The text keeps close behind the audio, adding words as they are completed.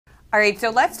All right, so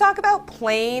let's talk about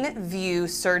plain view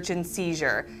search and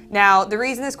seizure. Now, the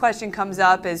reason this question comes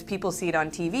up is people see it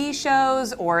on TV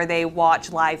shows or they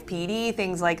watch live PD,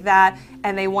 things like that,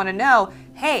 and they want to know,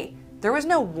 hey, there was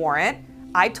no warrant.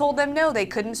 I told them no, they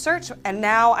couldn't search, and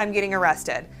now I'm getting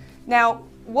arrested. Now,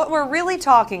 what we're really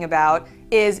talking about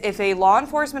is if a law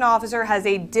enforcement officer has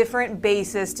a different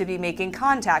basis to be making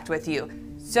contact with you.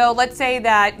 So let's say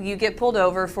that you get pulled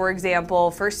over, for example,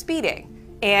 for speeding.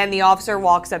 And the officer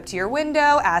walks up to your window,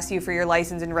 asks you for your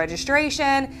license and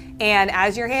registration, and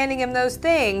as you're handing him those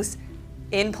things,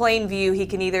 in plain view, he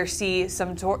can either see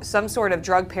some sort of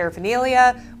drug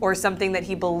paraphernalia or something that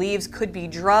he believes could be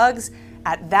drugs.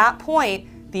 At that point,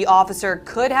 the officer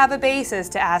could have a basis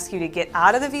to ask you to get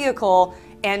out of the vehicle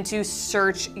and to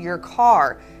search your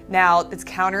car. Now, it's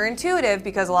counterintuitive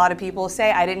because a lot of people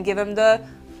say, I didn't give him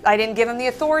the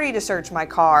authority to search my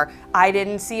car. I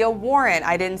didn't see a warrant.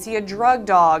 I didn't see a drug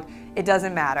dog. It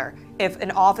doesn't matter. If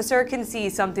an officer can see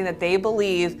something that they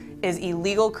believe is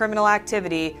illegal criminal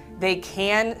activity, they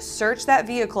can search that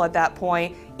vehicle at that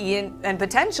point and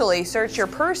potentially search your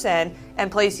person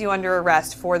and place you under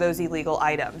arrest for those illegal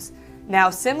items. Now,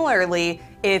 similarly,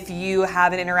 if you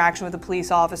have an interaction with a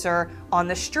police officer on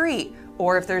the street,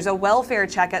 or if there's a welfare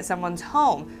check at someone's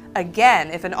home,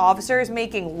 again, if an officer is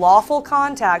making lawful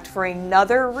contact for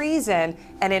another reason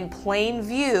and in plain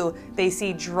view they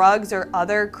see drugs or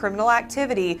other criminal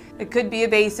activity, it could be a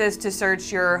basis to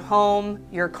search your home,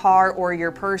 your car, or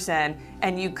your person,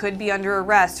 and you could be under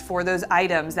arrest for those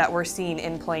items that were seen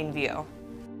in plain view.